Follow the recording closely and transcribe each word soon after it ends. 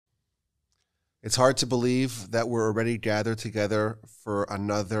It's hard to believe that we're already gathered together for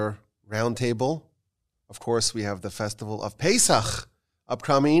another roundtable. Of course, we have the Festival of Pesach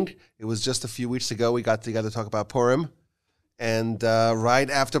upcoming. It was just a few weeks ago we got together to talk about Purim. And right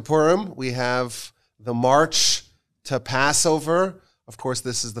after Purim, we have the March to Passover. Of course,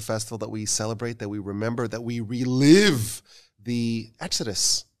 this is the festival that we celebrate, that we remember, that we relive the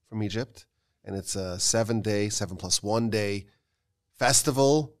Exodus from Egypt. And it's a 7-day, 7+1 day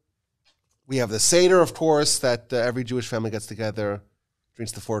festival. We have the Seder, of course, that every Jewish family gets together,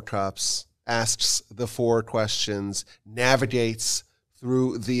 drinks the 4 cups, asks the 4 questions, navigates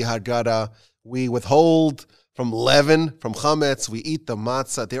through the Haggadah. We withhold from leaven, from chometz. We eat the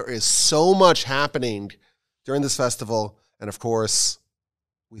Matzah. There is so much happening during this festival. And of course,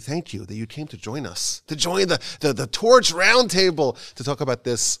 we thank you that you came to join us, to join the Torch Roundtable to talk about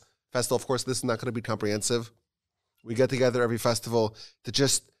this festival. Of course, this is not going to be comprehensive. We get together every festival to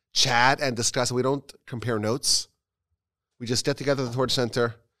just chat and discuss. We don't compare notes. We just get together at the Torch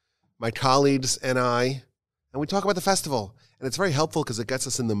Center, my colleagues and I, and we talk about the festival. And it's very helpful because it gets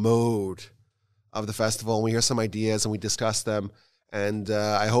us in the mode of the festival. And we hear some ideas and we discuss them. And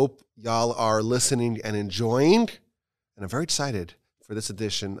I hope y'all are listening and enjoying. And I'm very excited for this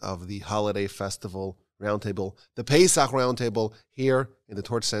edition of the Holiday Festival Roundtable, the Pesach Roundtable here in the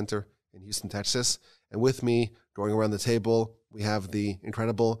Torch Center in Houston, Texas. And with me, going around the table, we have the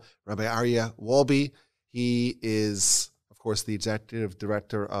incredible Rabbi Aryeh Wolbe. He is, of course, the executive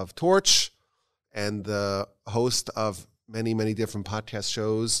director of Torch and the host of many, many different podcast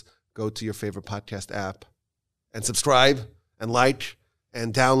shows. Go to your favorite podcast app and subscribe and like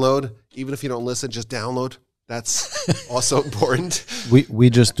and download. Even if you don't listen, just download. That's also important. We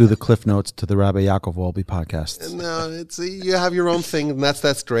just do the cliff notes to the Rabbi Yaakov Wolbe podcast. No, you have your own thing, and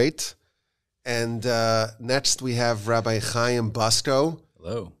that's great. And next we have Rabbi Chaim Busko.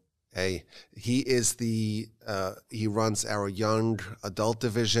 Hello. Hey, he runs our young adult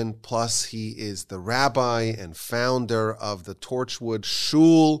division. Plus, he is the rabbi and founder of the Torchwood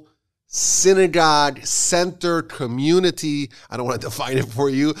Shul Synagogue Center Community. I don't want to define it for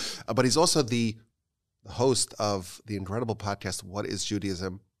you, but he's also the host of the incredible podcast, What is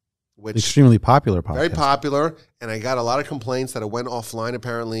Judaism? Which extremely popular podcast. Very popular, and I got a lot of complaints that it went offline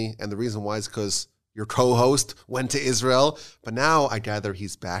apparently, and the reason why is because your co-host went to Israel, but now I gather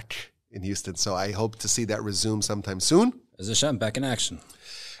he's back in Houston, so I hope to see that resume sometime soon. As Hashem, back in action.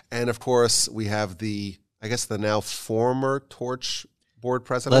 And of course, we have the now former Torch board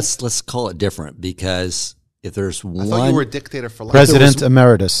president. Let's call it different, because if there's one... I thought you were a dictator for life. President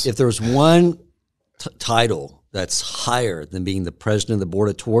Emeritus. If there's one title that's higher than being the president of the board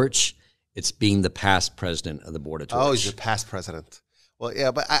of Torch, it's being the past president of the board of Torch. Oh, he's the past president. Well, yeah,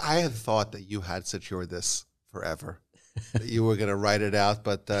 but I had thought that you had secured this forever, that you were going to write it out,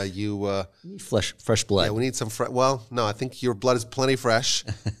 but you... fresh blood. Yeah, we need some well, no, I think your blood is plenty fresh,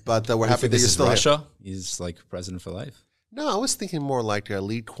 but we're happy that you're still Russia? He's like president for life? No, I was thinking more like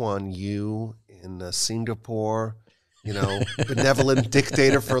Lee Kuan Yew in Singapore, benevolent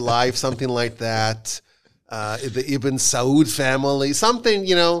dictator for life, something like that. The Ibn Saud family, something,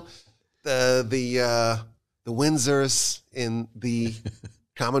 the Windsors in the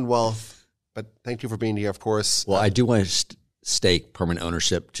Commonwealth. But thank you for being here, of course. Well, I do want to stake permanent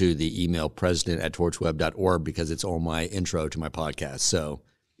ownership to the email president@torchweb.org because it's on my intro to my podcast. So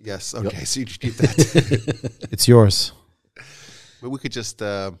yes, okay, so you can keep that. It's yours. But we could just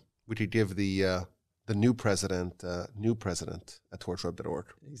we could give the new president at torchweb.org.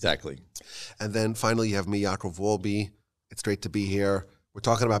 Exactly. And then finally, you have me, Yaakov Wolbe. It's great to be here. We're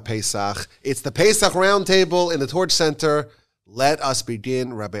talking about Pesach. It's the Pesach Roundtable in the Torch Center. Let us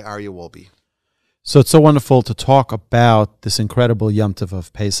begin, Rabbi Aryeh Wolbe. So it's so wonderful to talk about this incredible Yom Tov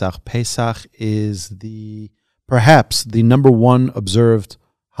of Pesach. Pesach is perhaps the number one observed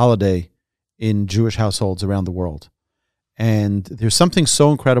holiday in Jewish households around the world. And there's something so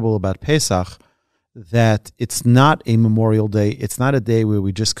incredible about Pesach that it's not a memorial day. It's not a day where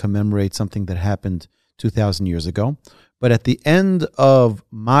we just commemorate something that happened 2,000 years ago. But at the end of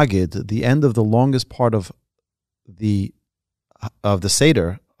Magid, the end of the longest part of the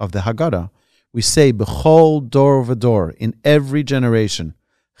Seder, of the Haggadah, we say, B'chol dor v'dor, in every generation,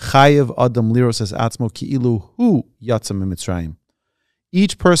 Chayev Adam liros es atzmo ki'ilu hu yatzam mitzrayim.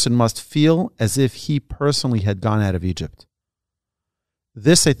 Each person must feel as if he personally had gone out of Egypt.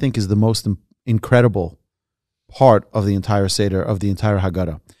 This, I think, is the most incredible part of the entire Seder, of the entire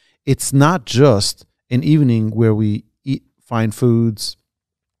Haggadah. It's not just an evening where we eat fine foods,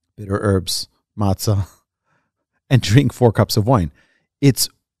 bitter herbs, matzah, and drink 4 cups of wine.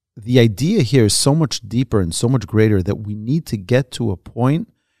 The idea here is so much deeper and so much greater that we need to get to a point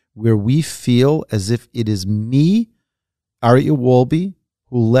where we feel as if it is me, Aryeh Wolbe,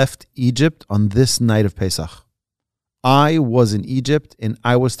 who left Egypt on this night of Pesach. I was in Egypt and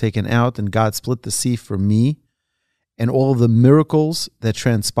I was taken out and God split the sea for me, and all the miracles that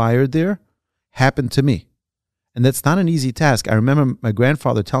transpired there happened to me. And that's not an easy task. I remember my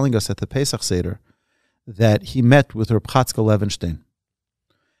grandfather telling us at the Pesach Seder that he met with Reb Chatzkel Levenstein.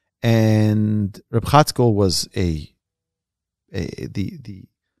 And Reb Chatzkel was the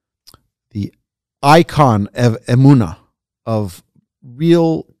icon of emunah, of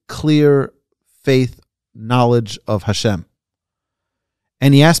real, clear faith, knowledge of Hashem.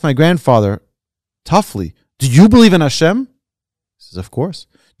 And he asked my grandfather, toughly, do you believe in Hashem? He says, of course.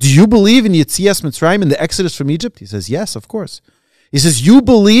 Do you believe in Yetzias Mitzrayim, in the Exodus from Egypt? He says, yes, of course. He says, you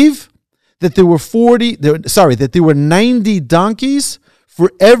believe that there were 90 donkeys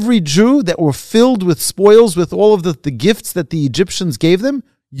for every Jew that were filled with spoils, with all of the gifts that the Egyptians gave them?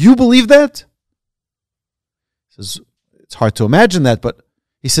 You believe that? He says, it's hard to imagine that, but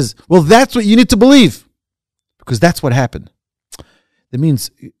he says, well, that's what you need to believe, because that's what happened. That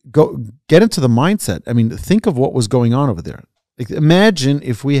means get into the mindset. I mean, think of what was going on over there. Like, imagine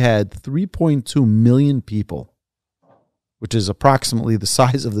if we had 3.2 million people, which is approximately the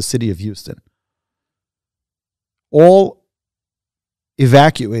size of the city of Houston, all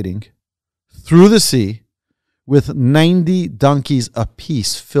evacuating through the sea with 90 donkeys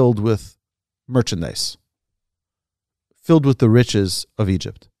apiece filled with merchandise, filled with the riches of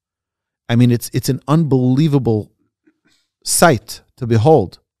Egypt. I mean, it's an unbelievable sight to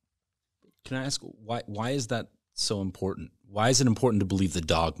behold. Can I ask, why is that so important? Why is it important to believe the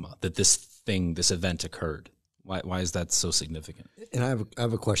dogma that this event occurred? Why is that so significant? And I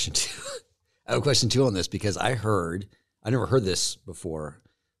have a question too. I have a question too on this, because I never heard this before,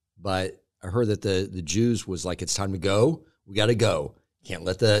 but I heard that the Jews was like, it's time to go. We got to go. Can't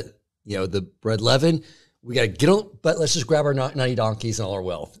let the bread leaven. We got to get on, but let's just grab our 90 donkeys and all our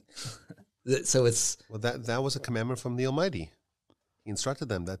wealth. So that was a commandment from the Almighty. He instructed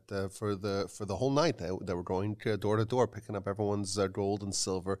them that for the whole night that we're going door to door, picking up everyone's gold and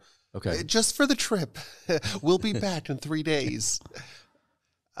silver. Okay, just for the trip. We'll be back in 3 days.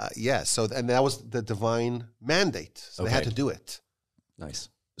 So and that was the divine mandate. So they had to do it. Nice.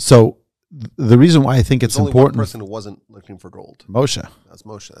 So the reason why I think it's important. important. One person who wasn't looking for gold. Moshe. That's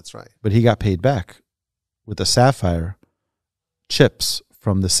Moshe. That's right. But he got paid back with the sapphire chips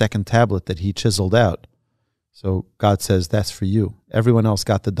from the second tablet that he chiseled out. So God says, that's for you. Everyone else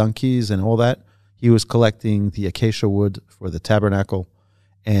got the donkeys and all that. He was collecting the acacia wood for the tabernacle,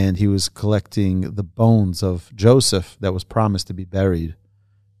 and he was collecting the bones of Joseph that was promised to be buried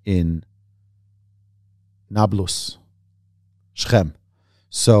in Nablus, Shechem.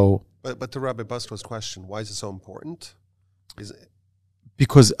 So, but to Rabbi Bustro's question, why is it so important?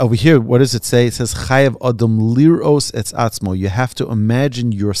 Because over here, what does it say? It says, Chayav Adam liros etz atzmo. You have to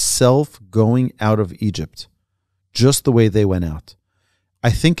imagine yourself going out of Egypt, just the way they went out. I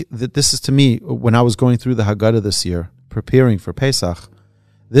think that this is, to me, when I was going through the Haggadah this year, preparing for Pesach,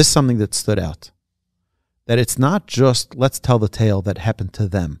 this is something that stood out. That it's not just, let's tell the tale that happened to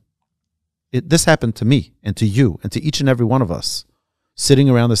them. This happened to me and to you and to each and every one of us. Sitting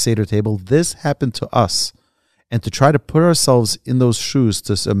around the Seder table, this happened to us. And to try to put ourselves in those shoes,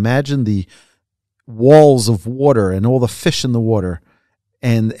 to imagine the walls of water and all the fish in the water,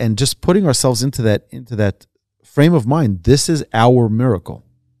 and just putting ourselves into that frame of mind. This is our miracle.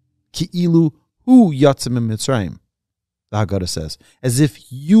 Ki'ilu hu yatzim Mitzrayim, the Haggadah says, as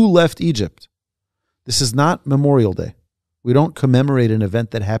if you left Egypt. This is not Memorial Day. We don't commemorate an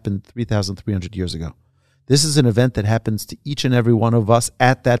event that happened 3,300 years ago. This is an event that happens to each and every one of us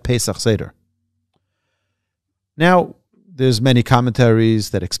at that Pesach Seder. Now, there's many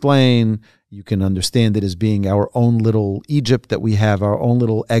commentaries that explain, you can understand it as being our own little Egypt that we have, our own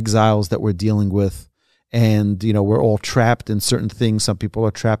little exiles that we're dealing with. And, we're all trapped in certain things. Some people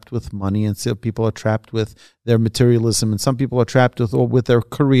are trapped with money, and some people are trapped with their materialism, and some people are trapped with their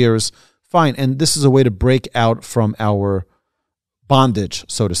careers. Fine. And this is a way to break out from our bondage,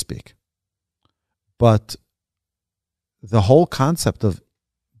 so to speak. But the whole concept of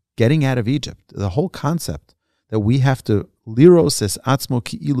getting out of Egypt, the whole concept that we have to liros es atzmo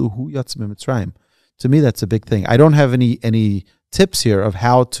ki'ilu hu yatzim Mitzrayim. To me, that's a big thing. I don't have any tips here of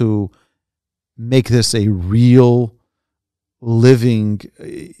how to make this a real living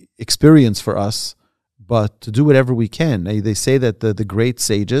experience for us, but to do whatever we can. They say that the great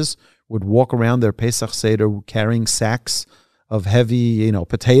sages would walk around their Pesach Seder carrying sacks of heavy,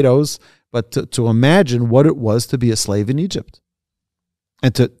 potatoes, but to imagine what it was to be a slave in Egypt.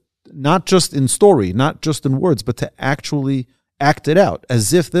 And to not just in story, not just in words, but to actually act it out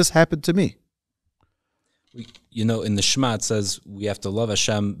as if this happened to me. You know, in the Shema it says we have to love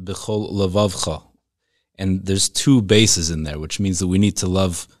Hashem b'chol levavcha. And there's two bases in there, which means that we need to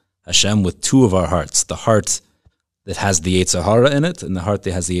love Hashem with two of our hearts. The heart that has the Yetzer Hara in it and the heart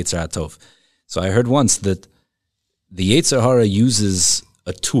that has the Yetzer HaTov. So I heard once that the Yetzer Hara uses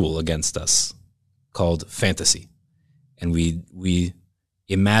a tool against us called fantasy. And we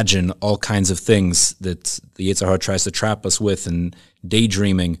imagine all kinds of things that the Yetzer Hara tries to trap us with and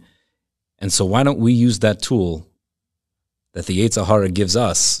daydreaming. And so why don't we use that tool that the Yetzer Hara gives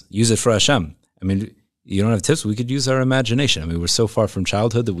us, use it for Hashem? I mean, you don't have tips. We could use our imagination. I mean, we're so far from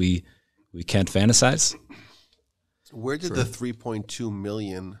childhood that we can't fantasize. Where did the 3.2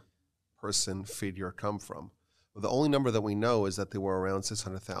 million person figure come from? Well, the only number that we know is that there were around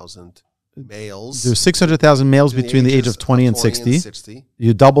 600,000 males. There's 600,000 males between the age of 20 and 60.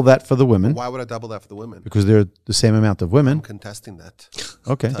 You double that for the women. Why would I double that for the women? Because they're the same amount of women. I'm contesting that.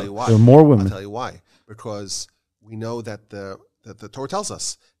 Okay. I'll tell you why. There are more women. I'll tell you why. Because we know that the Torah tells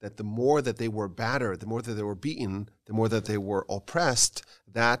us that the more that they were battered, the more that they were beaten, the more that they were oppressed,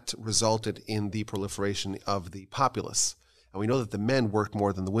 that resulted in the proliferation of the populace. And we know that the men worked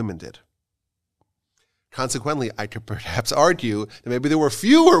more than the women did. Consequently, I could perhaps argue that maybe there were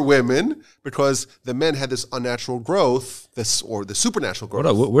fewer women because the men had this unnatural growth, the supernatural growth.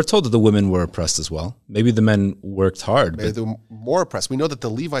 Well, no, we're told that the women were oppressed as well. Maybe the men worked hard. Maybe they were more oppressed. We know that the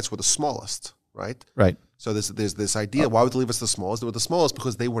Levites were the smallest, right? Right. So there's this idea, why would the Levites the smallest? They were the smallest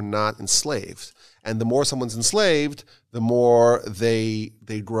because they were not enslaved. And the more someone's enslaved, the more they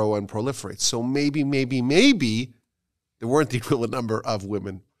grow and proliferate. So maybe there weren't the equivalent number of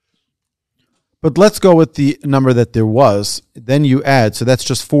women. But let's go with the number that there was. Then you add, so that's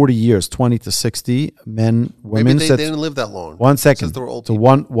just 40 years, 20 to 60 men, women. Maybe they didn't live that long. 1 second. They were old so people.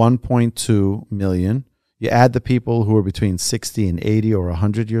 1.2 million. You add the people who are between 60 and 80 or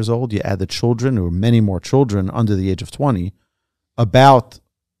 100 years old. You add the children, or many more children under the age of 20, about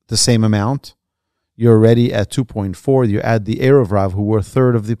the same amount. You're already at 2.4. You add the Erev Rav, who were a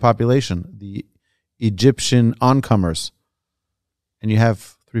third of the population, the Egyptian oncomers, and you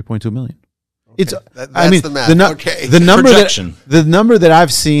have 3.2 million. Okay. It's, that's the math. The number that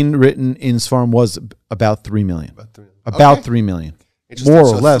I've seen written in Sfarim was about 3 million. About 3 million. More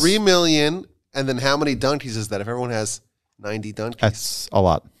or less. 3 million, and then how many donkeys is that? If everyone has 90 donkeys. That's a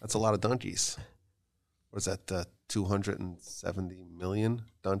lot. That's a lot of donkeys. What is that, 270 million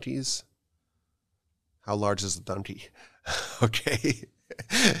donkeys? How large is the donkey? Okay.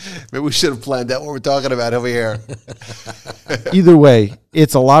 Maybe we should have planned out what we're talking about over here. Either way,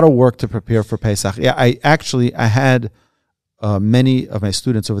 it's a lot of work to prepare for Pesach. Yeah, I had many of my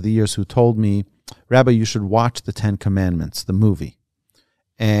students over the years who told me, Rabbi, you should watch the 10 Commandments, the movie.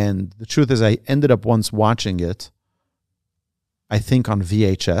 And the truth is, I ended up once watching it, I think on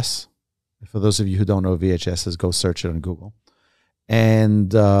VHS. For those of you who don't know what VHS is, go search it on Google.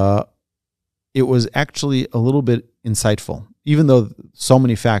 And it was actually a little bit insightful, even though so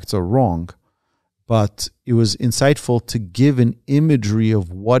many facts are wrong. But it was insightful to give an imagery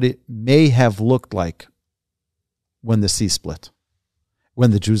of what it may have looked like when the sea split,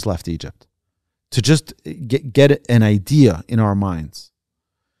 when the Jews left Egypt, to just get an idea in our minds.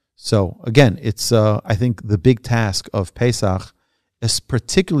 So again, it's I think the big task of Pesach is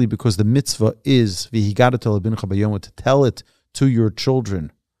particularly because the mitzvah is to tell it to your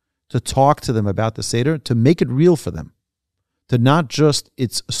children, to talk to them about the Seder, to make it real for them, to not just,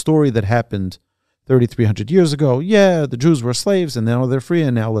 it's a story that happened 3,300 years ago. Yeah, the Jews were slaves and now they're free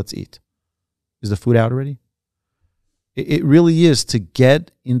and now let's eat. Is the food out already? It really is to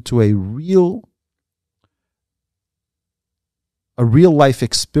get into a real life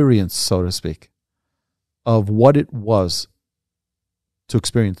experience, so to speak, of what it was to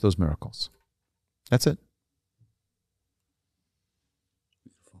experience those miracles. That's it.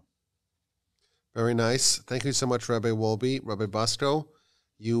 Very nice. Thank you so much, Rabbi Wolbe. Rabbi Bosco,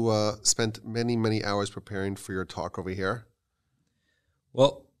 you spent many, many hours preparing for your talk over here.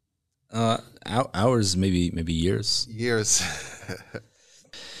 Well, hours, maybe years. Years.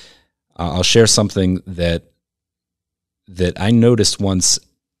 I'll share something that I noticed once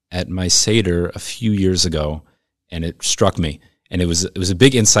at my Seder a few years ago, and it struck me. And it was a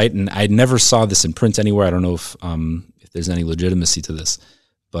big insight, and I never saw this in print anywhere. I don't know if there's any legitimacy to this,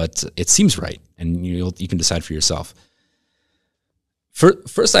 but it seems right, and you can decide for yourself.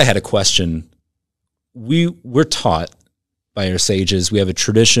 First, I had a question. We're taught by our sages, we have a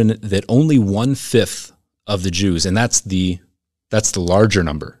tradition that only 1/5 of the Jews, and that's the larger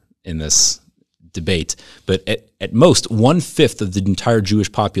number in this debate, but at most 1/5 of the entire Jewish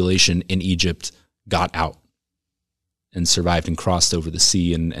population in Egypt got out. and survived and crossed over the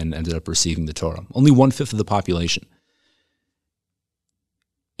sea and ended up receiving the Torah. Only 1/5 of the population.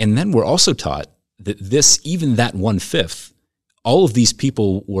 And then we're also taught that even that 1/5, all of these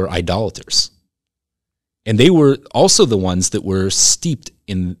people were idolaters. And they were also the ones that were steeped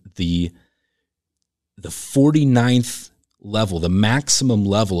in the 49th level, the maximum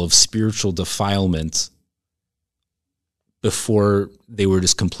level of spiritual defilement before they were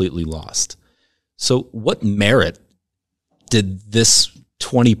just completely lost. So what merit did this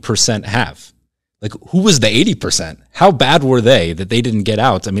 20% have? Like, who was the 80%? How bad were they that they didn't get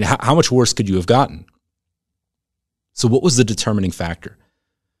out? I mean, how much worse could you have gotten? So what was the determining factor?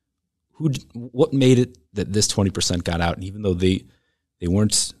 What made it that this 20% got out? And even though they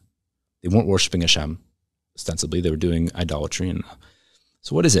weren't worshiping Hashem, ostensibly they were doing idolatry. And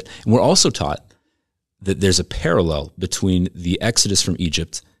so what is it? And we're also taught that there's a parallel between the Exodus from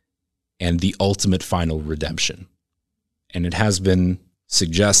Egypt and the ultimate final redemption. And it has been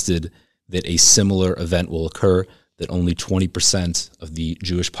suggested that a similar event will occur, that only 20% of the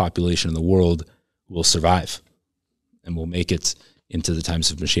Jewish population in the world will survive and will make it into the times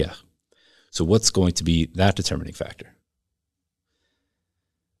of Mashiach. So what's going to be that determining factor?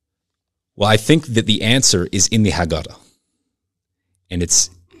 Well, I think that the answer is in the Haggadah. And it's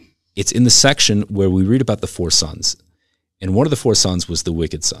in the section where we read about the 4 sons. And one of the 4 sons was the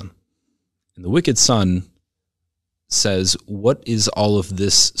wicked son. And the wicked son says, "What is all of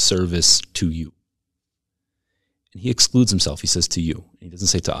this service to you?" And he excludes himself. He says, "To you." He doesn't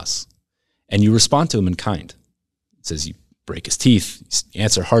say to us. And you respond to him in kind. It says you break his teeth, you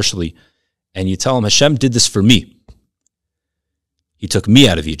answer harshly, and you tell him, "Hashem did this for me. He took me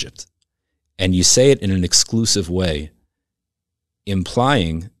out of Egypt." And you say it in an exclusive way,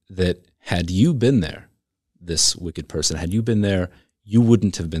 implying that had you been there, this wicked person, had you been there, you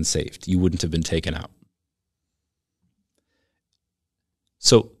wouldn't have been saved. You wouldn't have been taken out.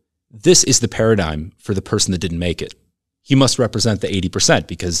 So this is the paradigm for the person that didn't make it. He must represent the 80%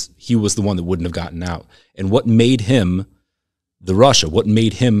 because he was the one that wouldn't have gotten out. And what made him the Rasha, what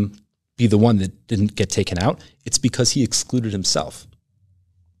made him be the one that didn't get taken out? It's because he excluded himself.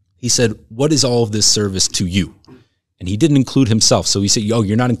 He said, "What is all of this service to you?" And he didn't include himself. So he said, "Yo,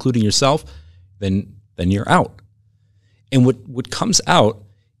 you're not including yourself? Then you're out." And what comes out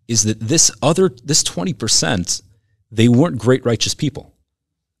is that this 20%, they weren't great righteous people.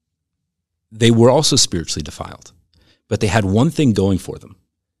 They were also spiritually defiled. But they had one thing going for them,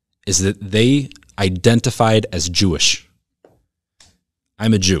 is that they identified as Jewish.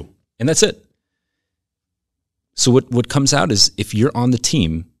 I'm a Jew. And that's it. So what comes out is if you're on the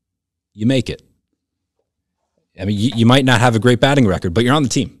team, you make it. I mean, you might not have a great batting record, but you're on the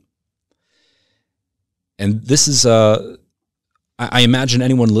team. And this is, I imagine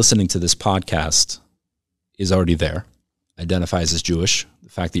anyone listening to this podcast is already there, identifies as Jewish. The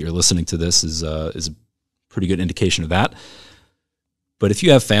fact that you're listening to this is a pretty good indication of that. But if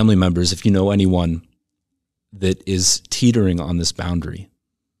you have family members, if you know anyone that is teetering on this boundary,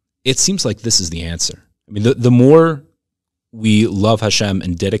 it seems like this is the answer. I mean, the more we love Hashem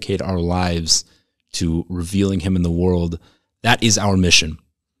and dedicate our lives to revealing Him in the world, that is our mission.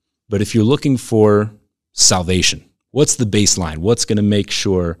 But if you're looking for salvation, what's the baseline? What's going to make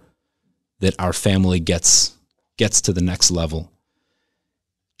sure that our family gets to the next level?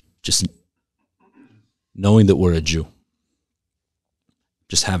 Just knowing that we're a Jew.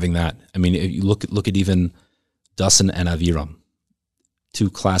 Just having that. I mean, if you look at even Dasan and Aviram, 2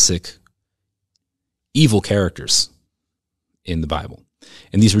 classic evil characters in the Bible.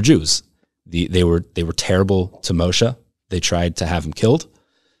 And these were Jews. They were terrible to Moshe. They tried to have him killed.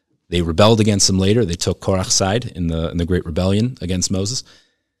 They rebelled against him later. They took Korach's side in the great rebellion against Moses.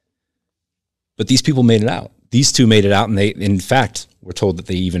 But these people made it out. These 2 made it out, and they, in fact, were told that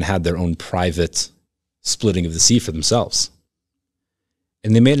they even had their own private splitting of the sea for themselves.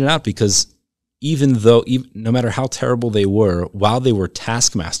 And they made it out because no matter how terrible they were, while they were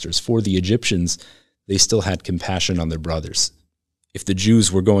taskmasters for the Egyptians, they still had compassion on their brothers. If the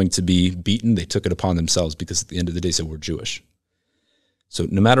Jews were going to be beaten, they took it upon themselves because at the end of the day, they said, we're Jewish. So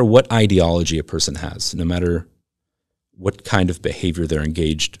no matter what ideology a person has, no matter what kind of behavior they're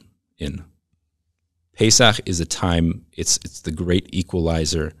engaged in, Pesach is a time, it's the great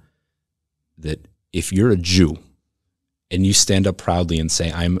equalizer that if you're a Jew and you stand up proudly and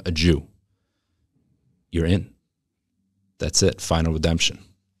say, I'm a Jew, you're in. That's it, final redemption.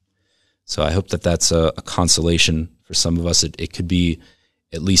 So I hope that that's a consolation for some of us. It could be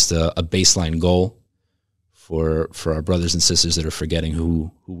at least a baseline goal for our brothers and sisters that are forgetting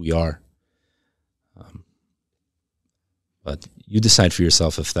who we are. But you decide for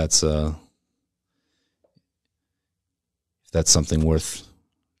yourself if that's that's something worth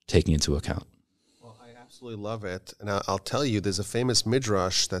taking into account. Well, I absolutely love it. And I'll tell you, there's a famous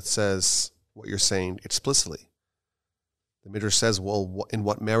midrash that says what you're saying explicitly. The midrash says, well, in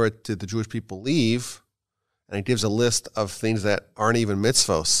what merit did the Jewish people leave? And it gives a list of things that aren't even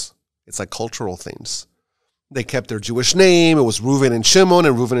mitzvos. It's like cultural things. They kept their Jewish name. It was Reuven and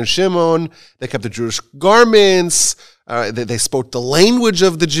Shimon. They kept the Jewish garments. They spoke the language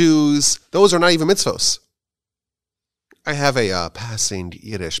of the Jews. Those are not even mitzvos. I have a passing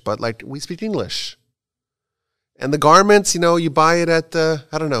Yiddish, but like we speak English. And the garments, you buy it at,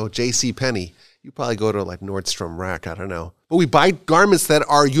 J.C. Penney. You probably go to like Nordstrom Rack, I don't know. But we buy garments that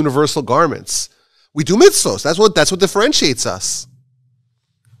are universal garments. We do mitzvos. That's what differentiates us.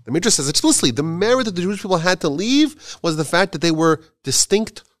 The Midrash says explicitly, the merit that the Jewish people had to leave was the fact that they were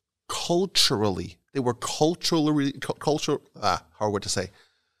distinct culturally. They were culturally. They were cultural.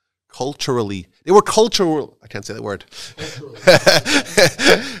 I can't say that word.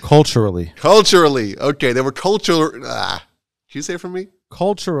 Culturally. Okay, they were cultural. Can you say it for me?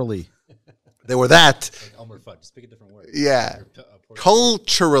 Culturally. They were that. Like Elmer Fudd, just pick a different word. Yeah.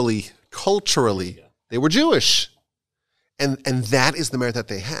 Culturally. They were Jewish. And that is the merit that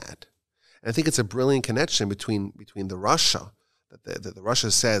they had. And I think it's a brilliant connection between the Russia. That the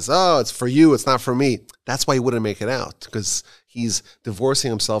Russia says, oh, it's for you, it's not for me. That's why he wouldn't make it out, because he's divorcing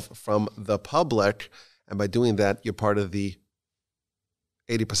himself from the public. And by doing that, you're part of the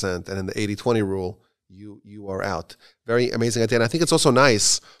 80%. And in the 80-20 rule, you are out. Very amazing idea. And I think it's also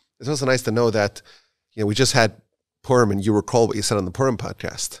nice. It's also nice to know that, we just had Purim, and you recall what you said on the Purim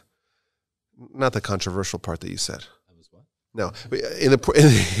podcast. Not the controversial part that you said. No, in the Purim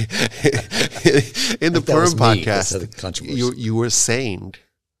podcast, you were saying,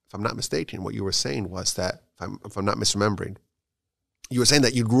 if I'm not mistaken, what you were saying was that, if I'm not misremembering, you were saying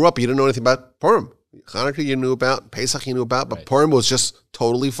that you grew up, you didn't know anything about Purim. Hanukkah you knew about, Pesach you knew about, but right. Purim was just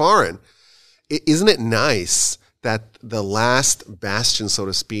totally foreign. Isn't it nice that the last bastion, so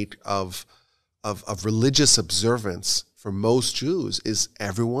to speak, of religious observance for most Jews is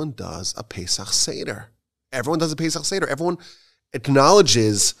everyone does a Pesach Seder? Everyone does a Pesach Seder. Everyone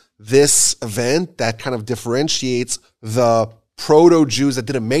acknowledges this event that kind of differentiates the proto-Jews that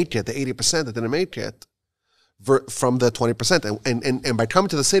didn't make it, the 80% that didn't make it, from the 20%. And by coming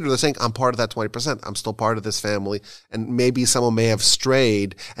to the Seder, they're saying, I'm part of that 20%. I'm still part of this family. And maybe someone may have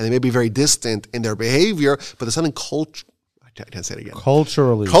strayed, and they may be very distant in their behavior, but there's something I can't say it again.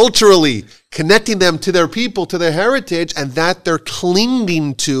 Culturally connecting them to their people, to their heritage, and that they're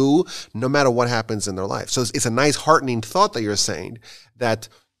clinging to no matter what happens in their life. So it's a nice, heartening thought that you're saying, that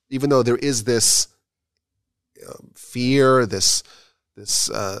even though there is this fear, this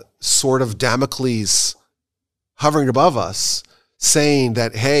sword of Damocles hovering above us, saying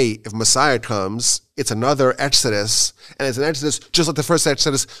that, hey, if Messiah comes, it's another Exodus, and it's an Exodus just like the first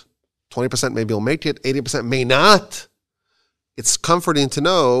Exodus. 20% maybe will make it, 80% may not. It's comforting to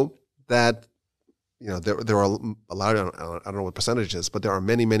know that, there are a lot of, I don't know what percentage is, but there are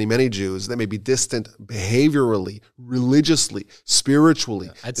many, many, many Jews that may be distant behaviorally, religiously, spiritually.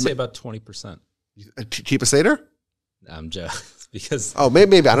 Yeah, I'd say about 20%. Keep a Seder? I'm just because. Oh,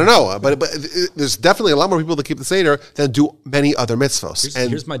 maybe I don't know, but there's definitely a lot more people that keep the Seder than do many other mitzvos.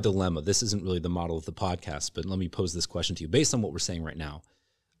 Here's my dilemma. This isn't really the model of the podcast, but let me pose this question to you based on what we're saying right now.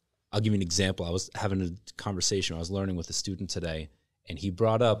 I'll give you an example. I was having a conversation. I was learning with a student today, and he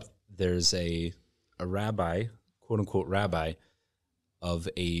brought up there's a rabbi, quote unquote rabbi, of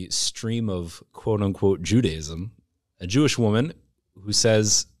a stream of quote unquote Judaism, a Jewish woman who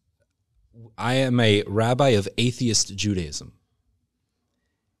says, I am a rabbi of atheist Judaism.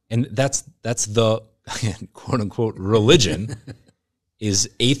 And that's the quote unquote religion is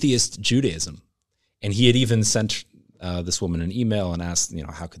atheist Judaism. And he had even sent this woman an email and asked,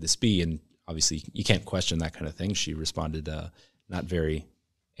 how could this be? And obviously you can't question that kind of thing. She responded not very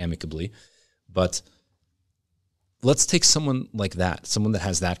amicably. But let's take someone like that, someone that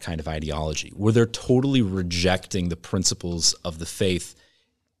has that kind of ideology, where they're totally rejecting the principles of the faith,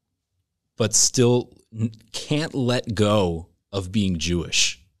 but still can't let go of being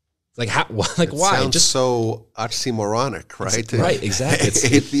Jewish. Like how? Like why? Sounds so oxymoronic, right? Right, exactly. It's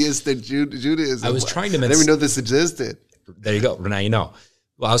atheist and Judaism. I was trying to. I didn't even know this existed. There you go. Now you know.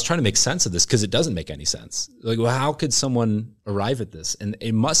 Well, I was trying to make sense of this because it doesn't make any sense. Like, well, how could someone arrive at this? And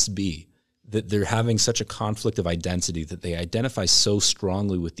it must be that they're having such a conflict of identity that they identify so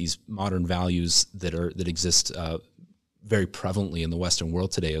strongly with these modern values that exist very prevalently in the Western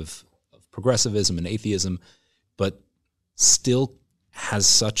world today of progressivism and atheism, but still has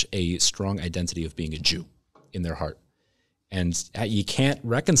such a strong identity of being a Jew in their heart. And you can't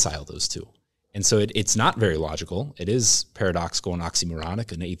reconcile those two. And so it's not very logical. It is paradoxical and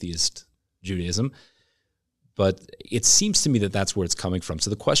oxymoronic in atheist Judaism. But it seems to me that that's where it's coming from. So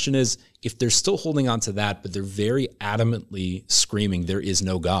the question is, if they're still holding on to that, but they're very adamantly screaming, there is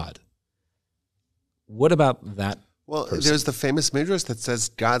no God, what about that? Well, person? There's the famous midrash that says,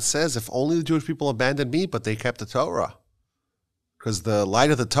 God says, if only the Jewish people abandoned me, but they kept the Torah. Because the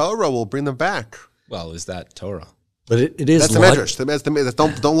light of the Torah will bring them back. Well, is that Torah? But it is that's the midrash.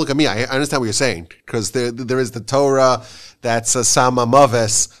 Don't look at me. I understand what you're saying, because there is the Torah that's a sama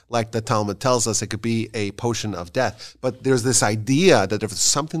maves, like the Talmud tells us. It could be a potion of death. But there's this idea that if it's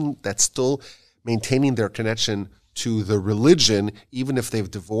something that's still maintaining their connection to the religion, even if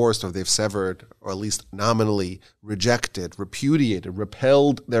they've divorced or they've severed, or at least nominally rejected, repudiated,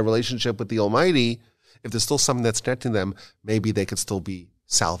 repelled their relationship with the Almighty, if there's still something that's connecting them, maybe they could still be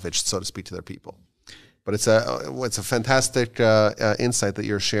salvaged, so to speak, to their people. But it's a fantastic insight that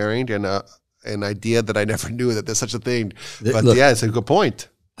you're sharing, and an idea that I never knew that there's such a thing. But look, yeah, it's a good point.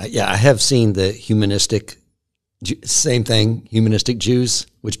 I have seen the humanistic, same thing, humanistic Jews,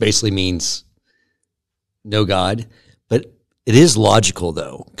 which basically means no God. But it is logical,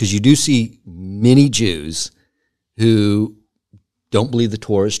 though, because you do see many Jews who don't believe the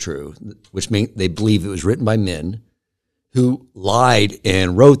Torah is true, which means they believe it was written by men, who lied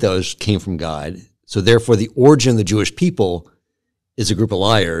and wrote those came from God. So therefore, the origin of the Jewish people is a group of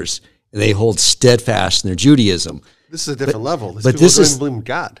liars, and they hold steadfast in their Judaism. This is a different level. But this is believe in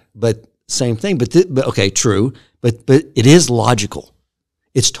God. But same thing. But okay, true. But it is logical.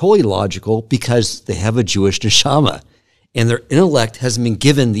 It's totally logical because they have a Jewish neshama, and their intellect hasn't been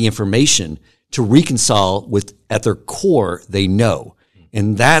given the information to reconcile with. At their core, they know,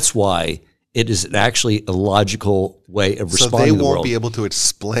 and that's why it is actually a logical way of responding to the world. So they won't be able to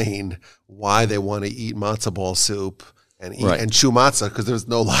explain why they want to eat matzah ball soup and chew matzah, because there's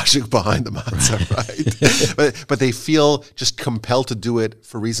no logic behind the matzah, right? but they feel just compelled to do it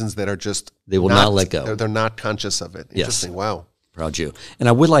for reasons that are just they will not let go. They're not conscious of it. Interesting. Yes. Wow. Proud Jew. And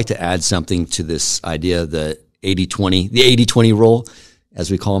I would like to add something to this idea of the 80-20, the 80-20 rule,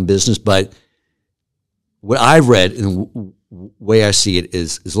 as we call in business. But what I read and the way I see it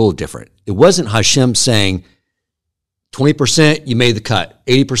is a little different. It wasn't Hashem saying 20% you made the cut,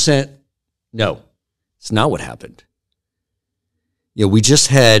 80% no. It's not what happened. We just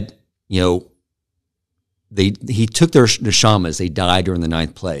had, he took their neshamas. They died during the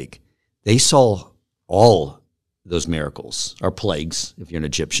 9th plague. They saw all those miracles, or plagues, if you're an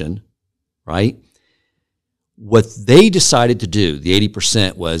Egyptian, right? What they decided to do, the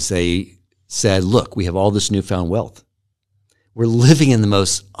 80%, was they said, look, we have all this newfound wealth. We're living in the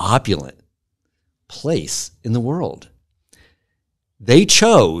most opulent place in the world. They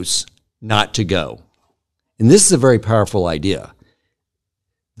chose not to go. And this is a very powerful idea.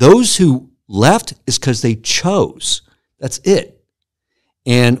 Those who left is because they chose. That's it.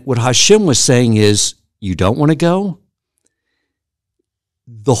 And what Hashem was saying is, you don't want to go?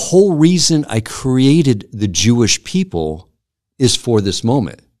 The whole reason I created the Jewish people is for this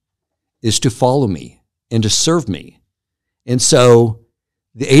moment, is to follow me and to serve me. And so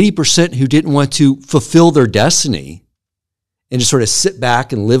the 80% who didn't want to fulfill their destiny and just sort of sit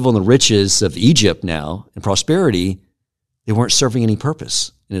back and live on the riches of Egypt now and prosperity, they weren't serving any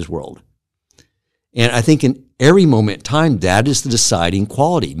purpose in his world. And I think in every moment in time, that is the deciding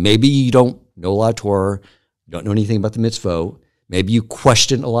quality. Maybe you don't know a lot of Torah, you don't know anything about the mitzvot, maybe you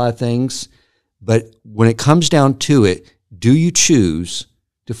question a lot of things, but when it comes down to it, do you choose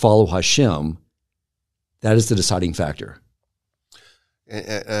to follow Hashem? That is the deciding factor.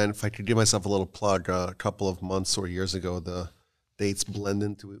 And if I could give myself a little plug, a couple of months or years ago, the dates blend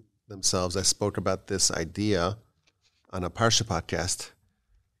into themselves. I spoke about this idea on a Parsha podcast.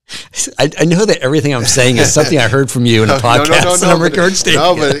 I know that everything I'm saying is something I heard from you in a podcast and I'm recording.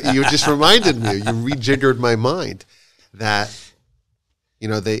 No, but you just reminded me. You rejiggered my mind that,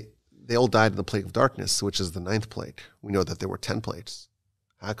 they all died in the plague of darkness, which is the 9th plague. We know that there were 10 plagues.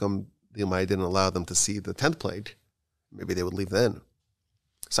 How come the Almighty didn't allow them to see the 10th plague? Maybe they would leave then.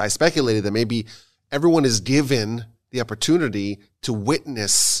 So I speculated that maybe everyone is given the opportunity to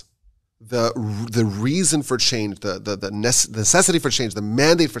witness the reason for change, the necessity for change, the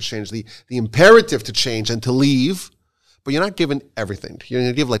mandate for change, the imperative to change and to leave, but you're not given everything. You're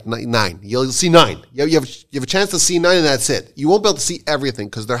going to give like 9. You'll see 9. You have a chance to see 9 and that's it. You won't be able to see everything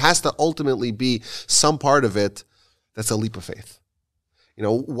because there has to ultimately be some part of it that's a leap of faith.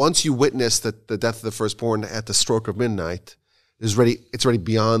 Once you witness the death of the firstborn at the stroke of midnight, it's already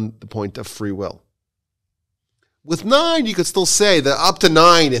beyond the point of free will. With 9, you could still say that up to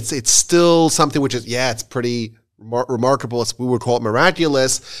 9, it's still something which is, it's pretty remarkable. We would call it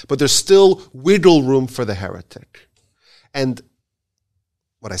miraculous, but there's still wiggle room for the heretic. And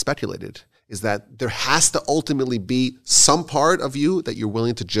what I speculated is that there has to ultimately be some part of you that you're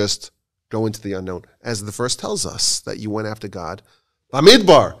willing to just go into the unknown. As the verse tells us, that you went after God.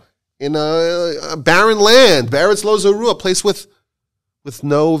 Bamidbar, in a barren land, Be'eretz lo zoru, a place with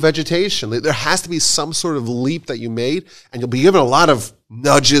no vegetation. There has to be some sort of leap that you made, and you'll be given a lot of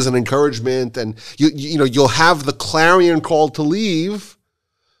nudges and encouragement, and you'll have the clarion call to leave,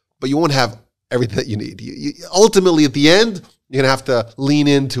 but you won't have everything that you need. Ultimately, at the end, you're going to have to lean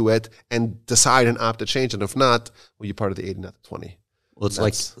into it and decide and opt to change. And if not, well, you're part of the 80, not the 20. Well, it's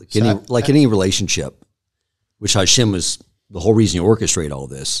like any relationship, which Hashem was the whole reason you orchestrate all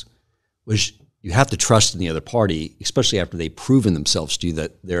this, was you have to trust in the other party, especially after they've proven themselves to you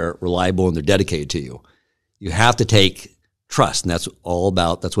that they're reliable and they're dedicated to you. You have to take trust, and that's what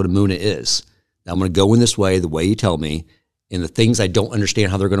Emunah is. Now, I'm going to go in this way, the way you tell me, and the things I don't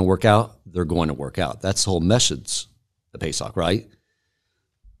understand how they're going to work out, they're going to work out. That's the whole message of Pesach, right?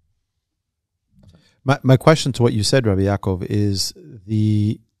 My question to what you said, Rabbi Yaakov, is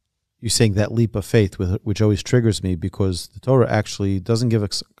you saying that leap of faith, which always triggers me, because the Torah actually doesn't give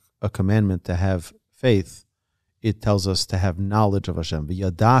us a commandment to have faith. It tells us to have knowledge of Hashem.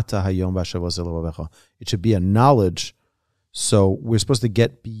 It should be a knowledge. So we're supposed to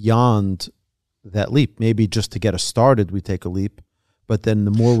get beyond that leap. Maybe just to get us started, we take a leap. But then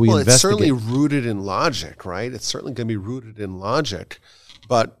the more we investigate... It's certainly rooted in logic, right? It's certainly going to be rooted in logic.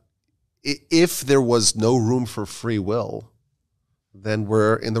 But if there was no room for free will, then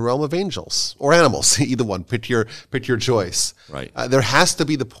we're in the realm of angels or animals. Either one. Pick your choice. Right. There has to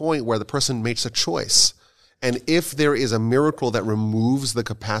be the point where the person makes a choice. And if there is a miracle that removes the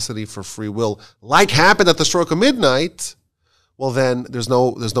capacity for free will, like happened at the stroke of midnight, well, then there's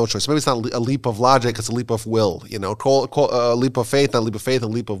no choice. Maybe it's not a leap of logic; it's a leap of will. Call a leap of faith, not a leap of faith, a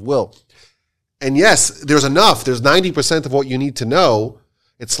leap of will. And yes, there's enough. There's 90% of what you need to know.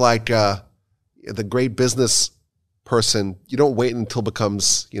 It's like the great business person. You don't wait until it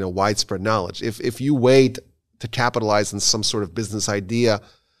becomes widespread knowledge. If you wait to capitalize on some sort of business idea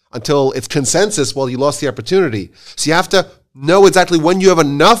until it's consensus, well, you lost the opportunity. So you have to know exactly when you have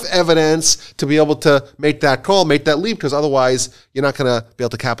enough evidence to be able to make that call, make that leap, because otherwise you're not going to be able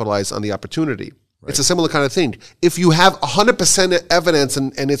to capitalize on the opportunity. Right. It's a similar kind of thing. If you have 100% evidence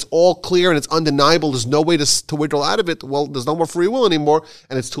and it's all clear and it's undeniable, there's no way to wiggle out of it, well, there's no more free will anymore,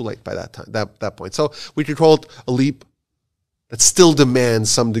 and it's too late by that time, that point. So we could call it a leap that still demands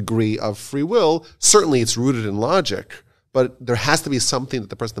some degree of free will. Certainly it's rooted in logic, but there has to be something that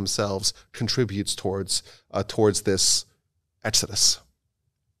the person themselves contributes towards this exodus.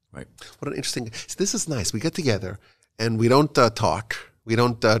 Right. What an interesting... So this is nice. We get together and we don't talk. We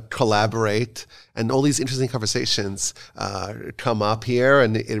don't collaborate. And all these interesting conversations come up here,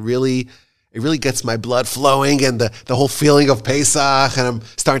 and it really gets my blood flowing and the whole feeling of Pesach, and I'm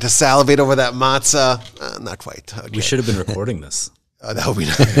starting to salivate over that matzah. Not quite. Okay. We should have been recording this. That would be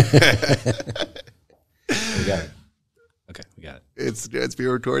nice. We got it. Okay, we got it. It's being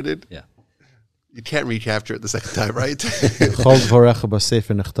recorded? Yeah. You can't recapture it the second time, right?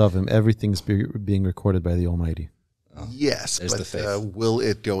 Everything's being recorded by the Almighty. Oh, yes, but will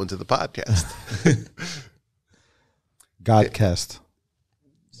it go into the podcast? Godcast.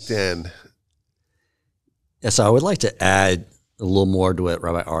 Dan. Yes, I would like to add a little more to what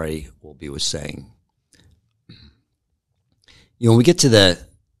Rabbi Ari Wolbe was saying. When we get to the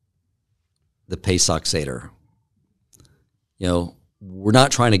Pesach Seder, we're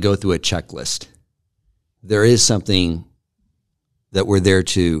not trying to go through a checklist. There is something that we're there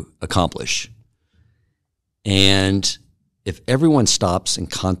to accomplish. And if everyone stops and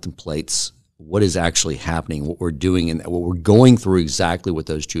contemplates what is actually happening, what we're doing, and what we're going through, exactly what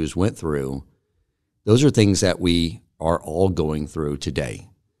those Jews went through, those are things that we are all going through today.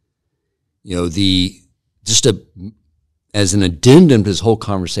 As an addendum to this whole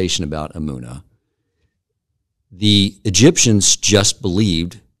conversation about Emunah, the Egyptians just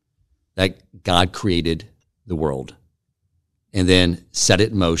believed that God created the world and then set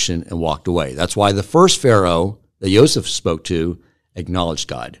it in motion and walked away. That's why the first Pharaoh that Joseph spoke to acknowledged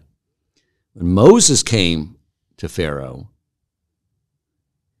God. When Moses came to Pharaoh,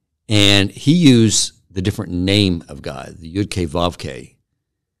 and he used the different name of God, the Yud-Keh Vav-Keh,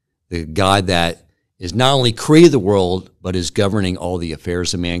 the God that is not only created the world, but is governing all the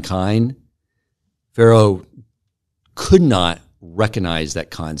affairs of mankind, Pharaoh could not recognize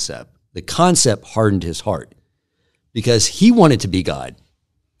that concept. The concept hardened his heart because he wanted to be God.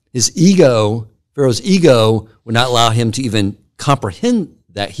 Pharaoh's ego would not allow him to even comprehend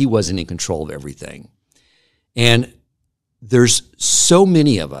that he wasn't in control of everything. And there's so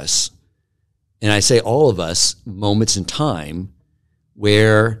many of us, and I say all of us, moments in time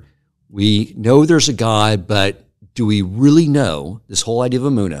where we know there's a God, but do we really know this whole idea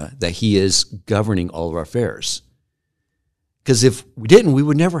of Emunah, that he is governing all of our affairs? Because if we didn't, we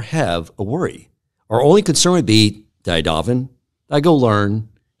would never have a worry. Our only concern would be, did I daven? Did I go learn?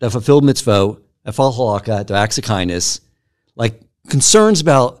 Did I fulfill mitzvot? Did I follow halakha? Did I acts of kindness? Like concerns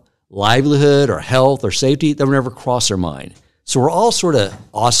about livelihood or health or safety that would never cross our mind. So we're all sort of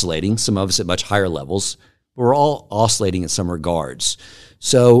oscillating, some of us at much higher levels, but we're all oscillating in some regards.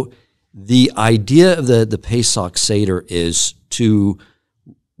 So the idea of the Pesach Seder is to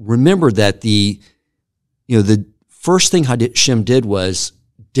remember that the first thing Hashem did was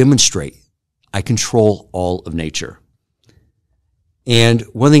demonstrate, I control all of nature. And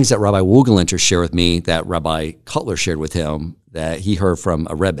one of the things that Rabbi Wogelinter shared with me, that Rabbi Cutler shared with him, that he heard from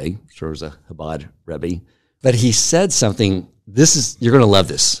a Rebbe, sure it was a Chabad Rebbe, but he said something, you're going to love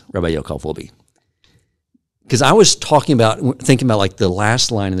this, Rabbi Yokov Wolbe. Because I was thinking about like the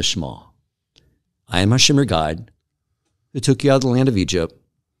last line in the Shema. I am Hashem your God, who took you out of the land of Egypt.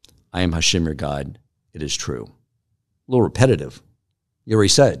 I am Hashem your God. It is true. A little repetitive. You already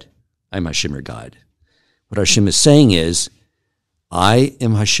said, I am Hashem your God. What Hashem is saying is, I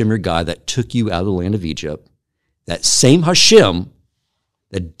am Hashem your God that took you out of the land of Egypt. That same Hashem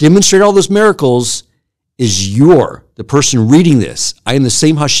that demonstrated all those miracles is the person reading this. I am the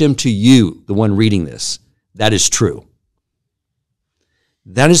same Hashem to you, the one reading this. That is true.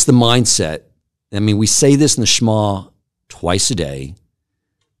 That is the mindset. I mean, we say this in the Shema twice a day.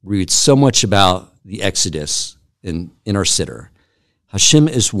 We read so much about the Exodus in our Seder. Hashem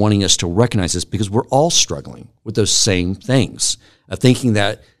is wanting us to recognize this because we're all struggling with those same things of thinking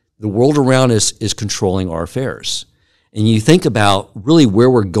that the world around us is controlling our affairs. And you think about really where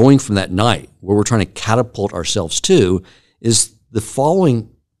we're going from that night, where we're trying to catapult ourselves to, is the following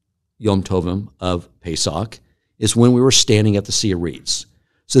Yom Tovim of Pesach is when we were standing at the Sea of Reeds.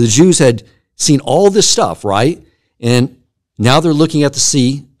 So the Jews had seen all this stuff, right? And now they're looking at the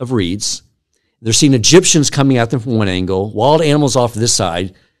Sea of Reeds. They're seeing Egyptians coming at them from one angle, wild animals off this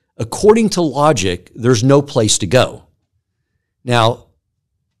side. According to logic, there's no place to go. Now,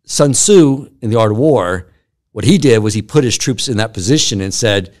 Sun Tzu, in The Art of War, what he did was he put his troops in that position and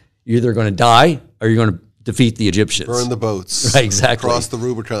said, you're either going to die or you're going to defeat the Egyptians. Burn the boats. Right, exactly. Cross the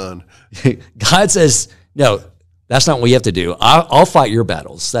Rubicon. God says, no, that's not what you have to do. I'll fight your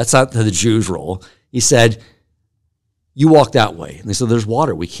battles. That's not the Jews' role. He said, you walk that way. And they said, there's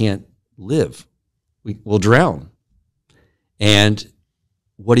water. We can't live. We'll drown. And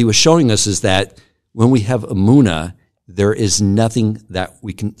what he was showing us is that when we have Emunah, there is nothing that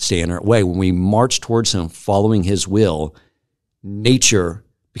we can stand in our way. When we march towards him, following his will, nature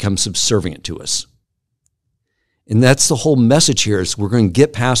becomes subservient to us. And that's the whole message here is we're going to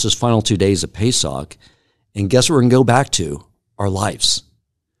get past those final 2 days of Pesach, and guess what we're going to go back to? Our lives.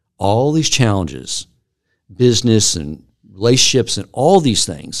 All these challenges, business and relationships and all these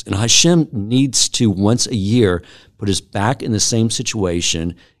things. And Hashem needs to, once a year, put us back in the same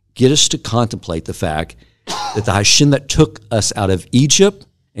situation, get us to contemplate the fact that the Hashem that took us out of Egypt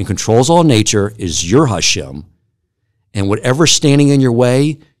and controls all nature is your Hashem. And whatever's standing in your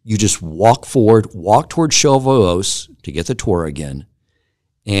way, you just walk forward, walk toward Shavuos to get the Torah again.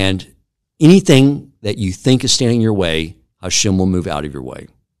 And anything that you think is standing in your way, Hashem will move out of your way.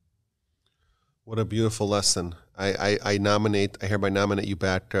 What a beautiful lesson. I hereby nominate you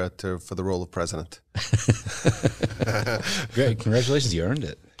back for the role of president. Great. Congratulations. You earned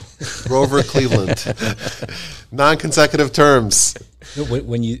it. Grover Cleveland. Non-consecutive terms. No,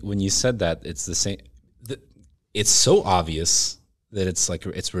 when you said that, it's the same. It's so obvious that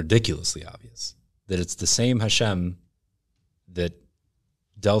it's ridiculously obvious that it's the same Hashem that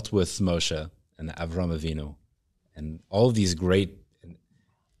dealt with Moshe and Avram Avinu and all of these great.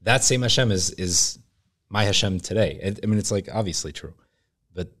 That same Hashem is my Hashem today. I mean, it's like obviously true,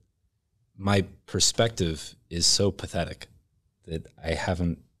 but my perspective is so pathetic that I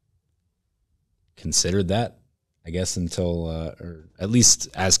haven't considered that, I guess, until, or at least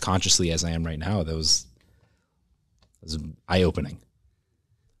as consciously as I am right now. That was eye-opening.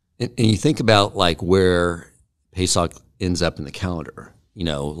 And you think about like where Pesach ends up in the calendar,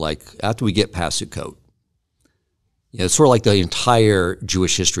 like after we get past Sukkot, it's sort of like the entire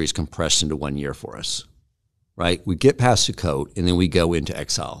Jewish history is compressed into 1 year for us, right? We get past Sukkot and then we go into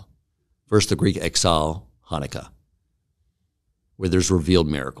exile. First the Greek exile, Hanukkah, where there's revealed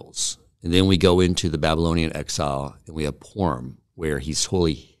miracles. And then we go into the Babylonian exile and we have Purim, where he's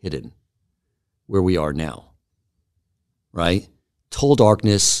wholly hidden, where we are now, right? Total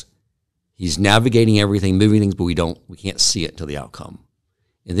darkness. He's navigating everything, moving things, but we can't see it until the outcome.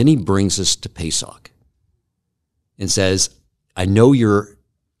 And then he brings us to Pesach and says, I know you're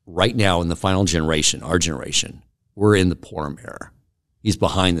right now in the final generation, our generation. We're in the Purim era. He's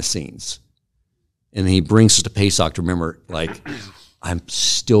behind the scenes. And then he brings us to Pesach to remember, like, I'm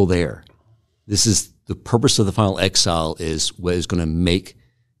still there. This is the purpose of the final exile, is what is going to make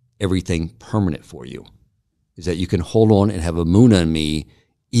everything permanent for you, is that you can hold on and have a emunah in me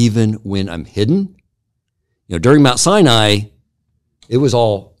even when I'm hidden. You know, during Mount Sinai, it was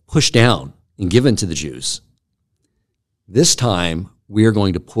all pushed down and given to the Jews. This time, we are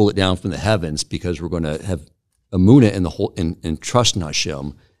going to pull it down from the heavens because we're going to have emunah in the whole and trust in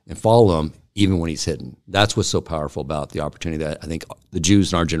Hashem and follow him even when he's hidden. That's what's so powerful about the opportunity that I think the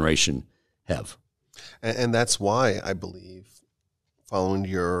Jews in our generation have. And that's why I believe, following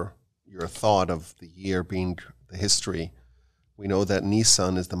your thought of the year being the history, we know that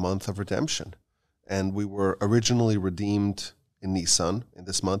Nisan is the month of redemption. And we were originally redeemed in Nisan, in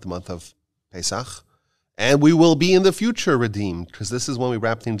this month, the month of Pesach. And we will be in the future redeemed, because this is when we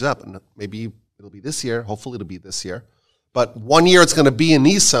wrap things up. And maybe it'll be this year. Hopefully it'll be this year. But 1 year it's going to be in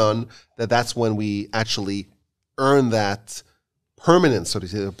Nisan, that's when we actually earn that permanence, so to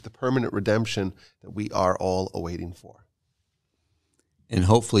say, the permanent redemption that we are all awaiting for. And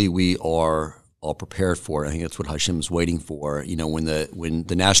hopefully we are all prepared for it. I think that's what Hashem is waiting for. You know, when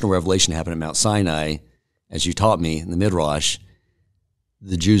the national revelation happened at Mount Sinai, as you taught me in the Midrash,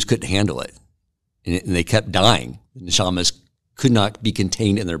 the Jews couldn't handle it. And they kept dying. The neshamas could not be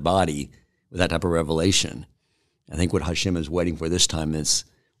contained in their body with that type of revelation. I think what Hashem is waiting for this time is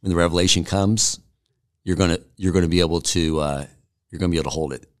when the revelation comes, you're gonna be able to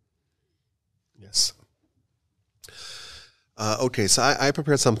hold it. Yes. Okay, so I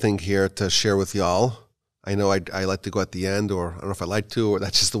prepared something here to share with y'all. I know I like to go at the end, or I don't know if I like to, or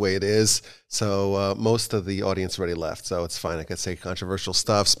that's just the way it is. So most of the audience already left, so it's fine. I could say controversial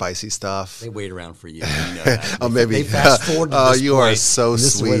stuff, spicy stuff. They wait around for you. You know that. Oh, maybe. They fast forward to this you point, are so this sweet.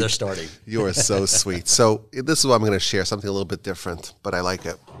 This is where they're starting. You are so sweet. So this is what I'm going to share, something a little bit different, but I like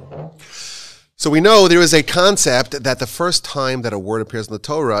it. So we know there is a concept that the first time that a word appears in the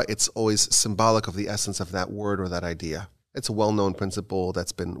Torah, it's always symbolic of the essence of that word or that idea. It's a well-known principle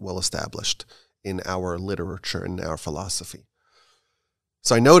that's been well established in our literature and our philosophy.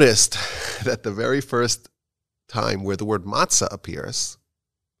 So I noticed that the very first time where the word matzah appears,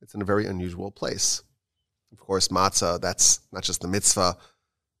 it's in a very unusual place. Of course, matzah, that's not just the mitzvah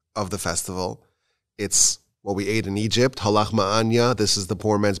of the festival. It's what we ate in Egypt, halach ma'anya. This is the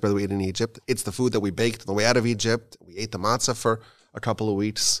poor man's bread we ate in Egypt. It's the food that we baked on the way out of Egypt. We ate the matzah for a couple of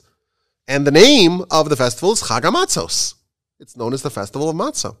weeks. And the name of the festival is Chag HaMatzos. It's known as the Festival of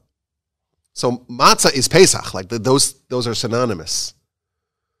Matzah. So matzah is Pesach, like those are synonymous.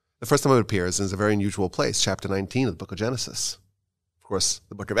 The first time it appears is a very unusual place, chapter 19 of the book of Genesis. Of course,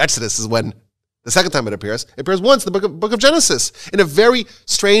 the book of Exodus is when the second time it appears. It appears once in the book of Genesis, in a very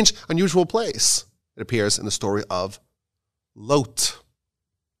strange, unusual place. It appears in the story of Lot.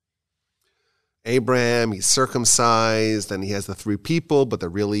 Abraham, he's circumcised, and he has the three people, but they're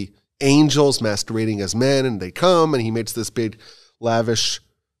really angels masquerading as men, and they come, and he makes this big, lavish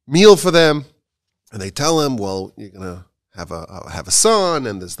meal for them, and they tell him, well, you're going to have a son,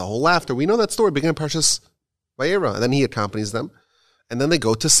 and there's the whole laughter. We know that story, beginning of Parshas Vayera, and then he accompanies them, and then they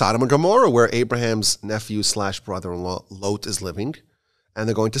go to Sodom and Gomorrah, where Abraham's nephew / brother-in-law Lot is living, and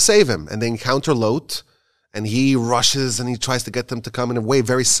they're going to save him, and they encounter Lot, and he rushes, and he tries to get them to come in a way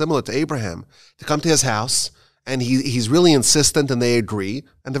very similar to Abraham, to come to his house, and he's really insistent, and they agree,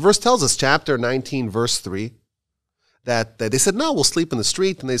 and the verse tells us, chapter 19, verse 3, that they said, no, we'll sleep in the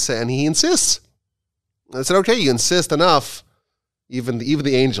street. And he insists. And I said, okay, you insist enough. Even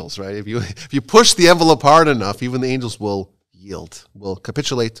the angels, right? If you push the envelope hard enough, even the angels will yield, will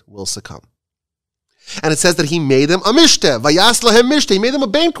capitulate, will succumb. And it says that he made them a mishteh, vayas lahem mishteh. He made them a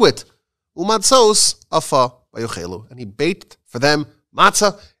banquet. Umatzos afa vayochelu. And he baked for them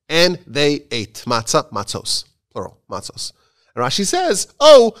matzah, and they ate. Matzah, matzos, plural, matzos. And Rashi says,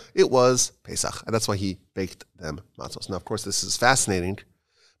 oh, it was Pesach. And that's why he baked them matzos. Now, of course, this is fascinating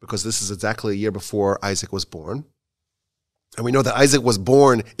because this is exactly a year before Isaac was born. And we know that Isaac was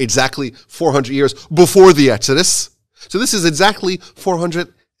born exactly 400 years before the Exodus. So this is exactly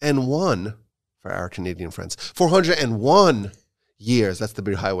 401 for our Canadian friends. 401 years. That's the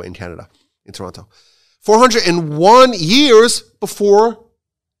big highway in Canada, in Toronto. 401 years before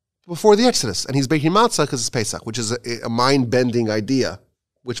the Exodus. And he's baking matzah because it's Pesach, which is a mind-bending idea,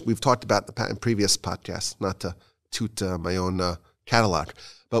 which we've talked about in previous podcasts, not to toot my own catalog.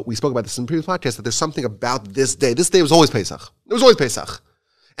 But we spoke about this in previous podcasts, that there's something about this day. This day was always Pesach. It was always Pesach.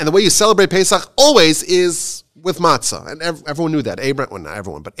 And the way you celebrate Pesach always is with matzah. And everyone knew that. Abraham, well, not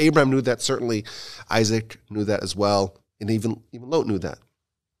everyone, but Abraham knew that. Certainly Isaac knew that as well. And even Lot knew that.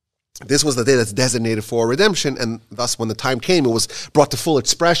 This was the day that's designated for redemption, and thus when the time came, it was brought to full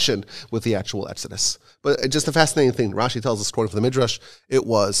expression with the actual Exodus. But just a fascinating thing, Rashi tells us, according to the Midrash, it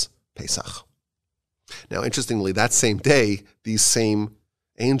was Pesach. Now, interestingly, that same day, these same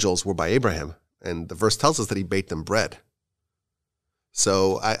angels were by Abraham, and the verse tells us that he baked them bread.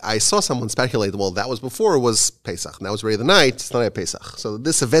 So I saw someone speculate, well, that was before it was Pesach, and that was already the night, it's not at Pesach. So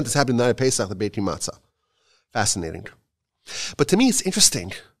this event is happening the night of Pesach, the baking matzah. Fascinating. But to me, it's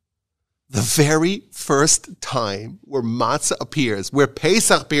interesting. The very first time where matzah appears, where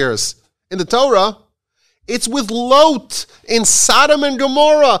Pesach appears in the Torah, it's with Lot in Sodom and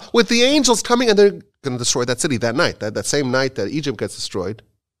Gomorrah, with the angels coming, and they're going to destroy that city that night, that same night that Egypt gets destroyed,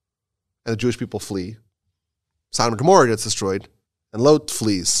 and the Jewish people flee. Sodom and Gomorrah gets destroyed, and Lot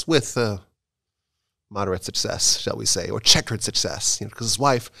flees with moderate success, shall we say, or checkered success, because his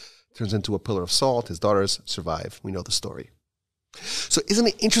wife turns into a pillar of salt, his daughters survive. We know the story. So isn't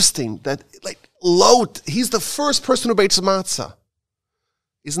it interesting that, Lot, he's the first person who bakes matzah?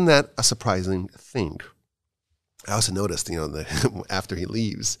 Isn't that a surprising thing? I also noticed, after he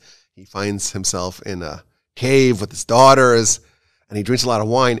leaves, he finds himself in a cave with his daughters, and he drinks a lot of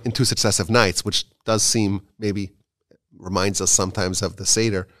wine in 2 successive nights, which does seem, maybe reminds us sometimes of the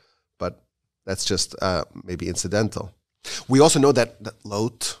Seder, but that's just maybe incidental. We also know that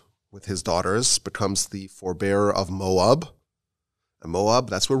Lot, with his daughters, becomes the forebearer of Moab. And Moab,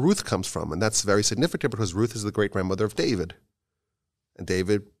 that's where Ruth comes from. And that's very significant because Ruth is the great-grandmother of David. And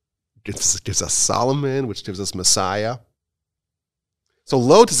David gives us Solomon, which gives us Messiah. So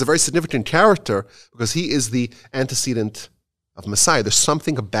Lot is a very significant character because he is the antecedent of Messiah. There's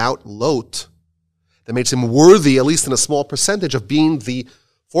something about Lot that makes him worthy, at least in a small percentage, of being the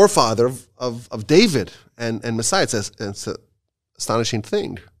forefather of David and Messiah. It's an astonishing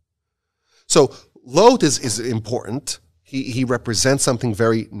thing. So Lot is important. He represents something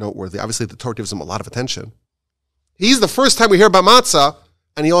very noteworthy. Obviously, the Torah gives him a lot of attention. He's the first time we hear about matzah,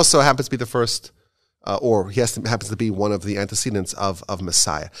 and he also happens to be the first, happens to be one of the antecedents of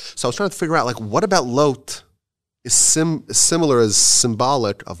Messiah. So I was trying to figure out, what about Lot is similar, as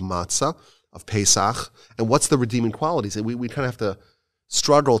symbolic of matzah, of Pesach, and what's the redeeming qualities? And we kind of have to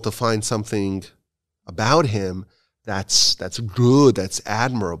struggle to find something about him that's good, that's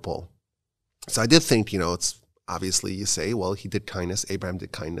admirable. So I did think, it's obviously you say, well, he did kindness, Abraham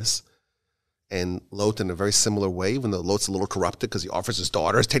did kindness, and Lot in a very similar way, even though Lot's a little corrupted because he offers his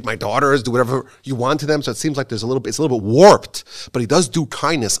daughters, take my daughters, do whatever you want to them. So it seems like it's a little bit warped, but he does do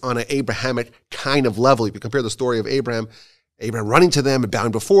kindness on an Abrahamic kind of level. If you compare the story of Abraham running to them and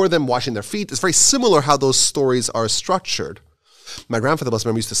bowing before them, washing their feet, it's very similar how those stories are structured. My grandfather, blessed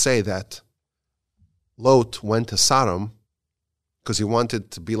memory, used to say that Lot went to Sodom because he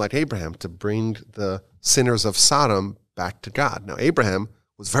wanted to be like Abraham, to bring the sinners of Sodom back to God. Now, Abraham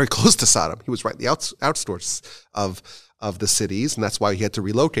was very close to Sodom. He was right in the outskirts of the cities, and that's why he had to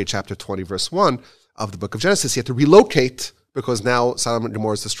relocate. Chapter 20, verse 1 of the book of Genesis, he had to relocate because now Sodom and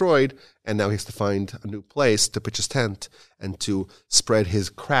Gomorrah is destroyed, and now he has to find a new place to pitch his tent and to spread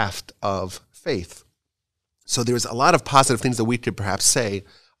his craft of faith. So there's a lot of positive things that we could perhaps say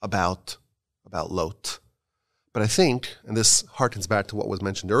about Lot. But I think, and this harkens back to what was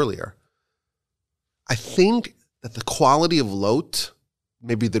mentioned earlier, I think that the quality of Lot,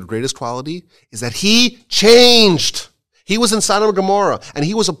 maybe the greatest quality, is that he changed. He was in Sodom and Gomorrah, and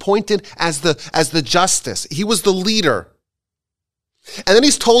he was appointed as the justice. He was the leader. And then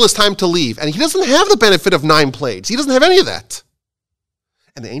he's told it's time to leave, and he doesn't have the benefit of 9 plagues. He doesn't have any of that.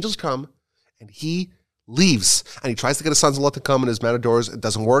 And the angels come, and he leaves, and he tries to get his sons-in-law to come and his matadors. It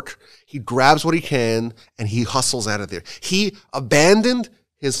doesn't work. He grabs what he can, and he hustles out of there. He abandoned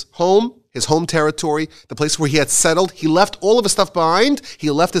his home territory, the place where he had settled. He left all of his stuff behind. He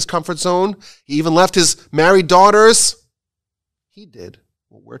left his comfort zone. He even left his married daughters. He did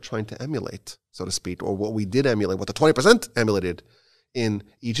what we're trying to emulate, so to speak, or what we did emulate, what the 20% emulated in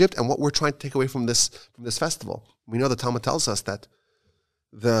Egypt, and what we're trying to take away from this festival. We know the Talmud tells us that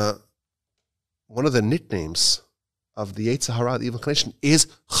one of the nicknames of the Yetzer Hara, the evil inclination, is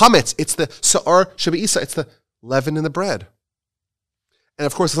chometz. It's the sa'ar shebe'isa. It's the leaven in the bread. And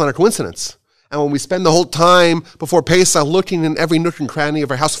of course, it's not a coincidence. And when we spend the whole time before Pesach looking in every nook and cranny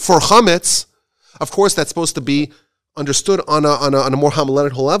of our house for chometz, of course, that's supposed to be understood on a more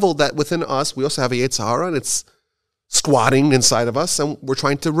homiletical level, that within us, we also have a Yetzer Hara, and it's squatting inside of us, and we're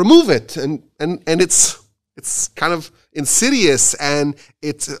trying to remove it. And it's kind of insidious, and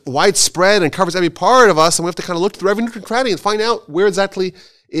it's widespread and covers every part of us, and we have to kind of look through every nook and cranny and find out where exactly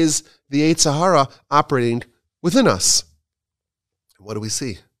is the Yetzer Hara operating within us. And what do we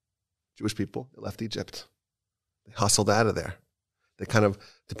see? Jewish people, they left Egypt. They hustled out of there. They kind of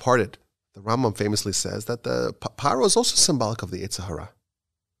departed. The Rambam famously says that the Paro is also symbolic of the Yetzer Hara.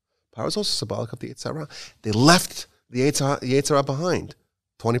 Paro is also symbolic of the Yetzer Hara. They left the Yetzer Hara behind.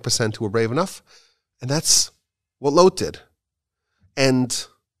 20% who were brave enough. And that's what Lot did. And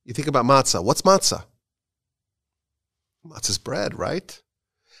you think about matzah. What's matzah? Matzah is bread, right?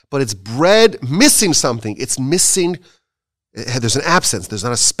 But it's bread missing something. It's missing, there's an absence. There's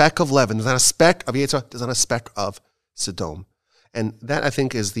not a speck of leaven. There's not a speck of Yetzer Hara. There's not a speck of Sodom. And that, I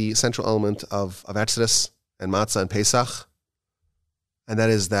think, is the central element of Exodus and matzah and Pesach. And that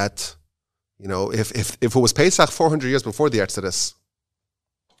is that, if it was Pesach 400 years before the Exodus,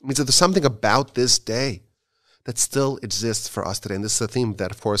 it means that there's something about this day that still exists for us today. And this is a theme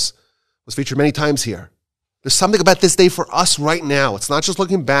that, of course, was featured many times here. There's something about this day for us right now. It's not just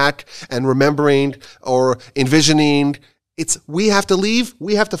looking back and remembering or envisioning. It's we have to leave.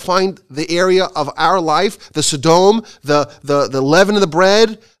 We have to find the area of our life, the Sodom, the leaven of the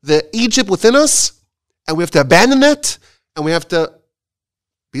bread, the Egypt within us, and we have to abandon it, and we have to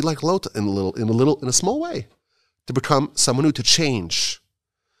be like Lot in a small way, to become someone new, to change.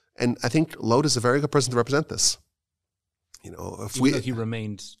 And I think Lot is a very good person to represent this. If he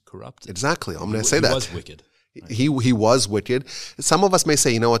remained corrupt. Exactly. I'm going to say that. He was wicked. Right? He was wicked. Some of us may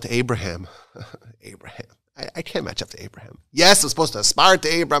say, Abraham. I can't match up to Abraham. Yes, I'm supposed to aspire to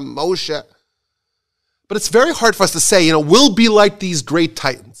Abraham, Moshe. But it's very hard for us to say, we'll be like these great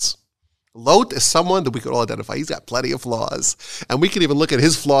titans. Lot is someone that we could all identify. He's got plenty of flaws. And we can even look at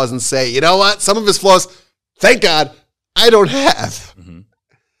his flaws and say, you know what? Some of his flaws, thank God, I don't have. Mm-hmm.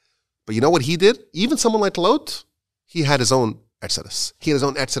 But you know what he did? Even someone like Lot, he had his own exodus. He had his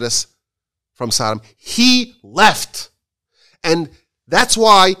own exodus from Sodom. He left. And that's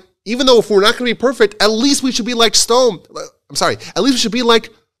why, even though if we're not going to be perfect, at least we should be like at least we should be like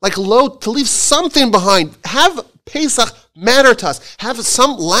Lot, to leave something behind. Have Pesach matter to us. Have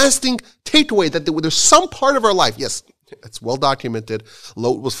some lasting takeaway that there's some part of our life. Yes, it's well documented.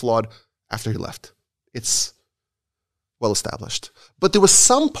 Lot was flawed after he left. It's well established. But there was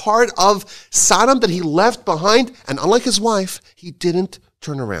some part of Sodom that he left behind, and unlike his wife, he didn't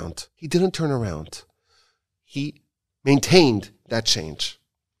turn around. He maintained that change.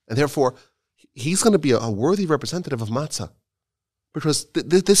 And therefore, he's going to be a worthy representative of matzah. Because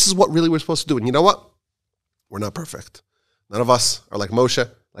this is what really we're supposed to do. And you know what? We're not perfect. None of us are like Moshe,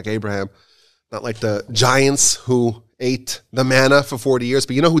 like Abraham, not like the giants who ate the manna for 40 years.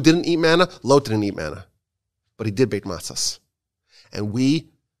 But you know who didn't eat manna? Lot didn't eat manna. But he did bake matzahs. And we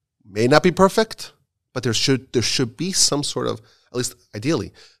may not be perfect, but there should be some sort of, at least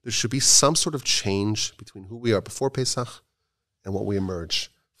ideally, there should be some sort of change between who we are before Pesach and what we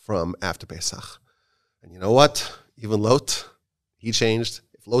emerge from after Pesach. And you know what? Even Lot, he changed.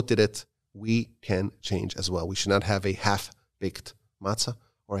 If Lot did it, we can change as well. We should not have a half-baked matzah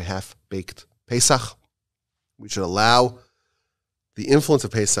or a half-baked Pesach. We should allow the influence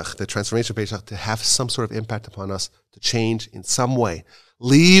of Pesach, the transformation of Pesach, to have some sort of impact upon us, to change in some way.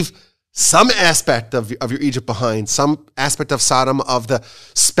 Leave some aspect of your Egypt behind, some aspect of Sodom, of the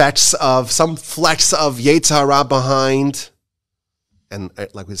specks of, some flecks of Yetzer Hara behind. And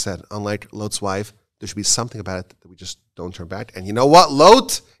like we said, unlike Lot's wife, there should be something about it that we just don't turn back. And you know what?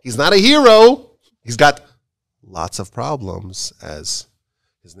 Lot, he's not a hero. He's got lots of problems, as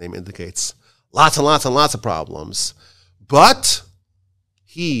his name indicates. Lots and lots and lots of problems. But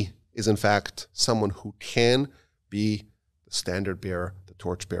he is, in fact, someone who can be the standard bearer, the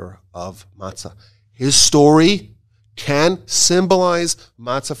torch bearer of matzah. His story can symbolize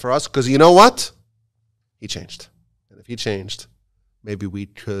matzah for us, because you know what? He changed. And if he changed, maybe we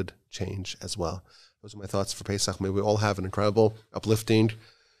could change as well. Those are my thoughts for Pesach. May we all have an incredible, uplifting,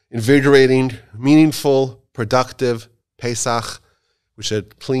 invigorating, meaningful, productive Pesach. We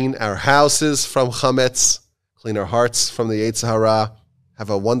should clean our houses from chometz, clean our hearts from the Yetzer Hara,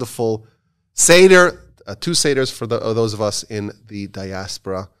 have a wonderful Seder, 2 Seders for those of us in the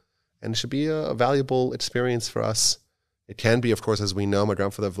diaspora. And it should be a valuable experience for us. It can be, of course, as we know, my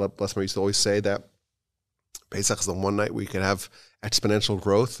grandfather, bless him, used to always say that Pesach is the one night where you can have exponential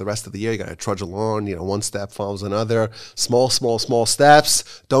growth. The rest of the year, you got to trudge along. One step follows another. Small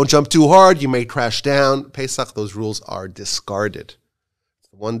steps. Don't jump too hard. You may crash down. Pesach, those rules are discarded.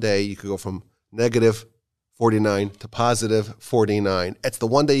 One day you could go from negative 49 to positive 49. It's the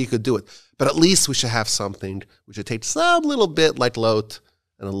one day you could do it. But at least we should have something. We should take some little bit like Lot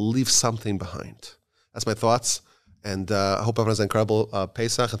and leave something behind. That's my thoughts. And I hope everyone has an incredible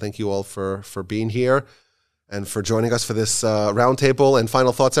Pesach. And thank you all for being here. and for joining us for this roundtable. And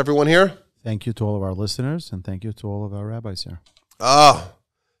final thoughts, everyone here? Thank you to all of our listeners, and thank you to all of our rabbis here. Oh,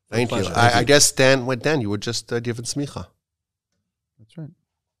 thank you. Thank I guess, Dan, you were just given smicha. That's right.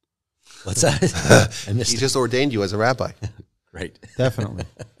 What's that? I missed He it. just ordained you as a rabbi. Right. Definitely.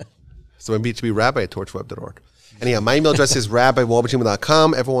 So maybe to be rabbi at torchweb.org. Anyhow, my email address is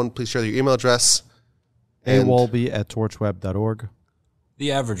rabbiwalbachima.com. Everyone, please share your email address. And awalby at torchweb.org.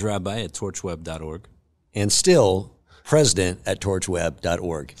 The average rabbi at torchweb.org. And still, president at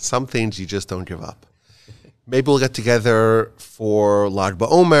torchweb.org. some things you just don't give up. Maybe we'll get together for Lag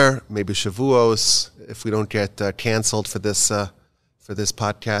BaOmer, maybe Shavuos, if we don't get canceled for this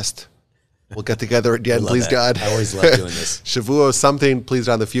podcast. We'll get together again, please, that. God. I always love doing this. Shavuos, something, please,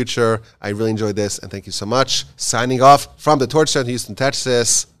 in the future. I really enjoyed this, and thank you so much. Signing off from the Torch Center in Houston,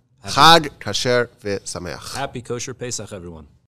 Texas. Chag Kasher V'Sameach. Happy kosher Pesach, everyone.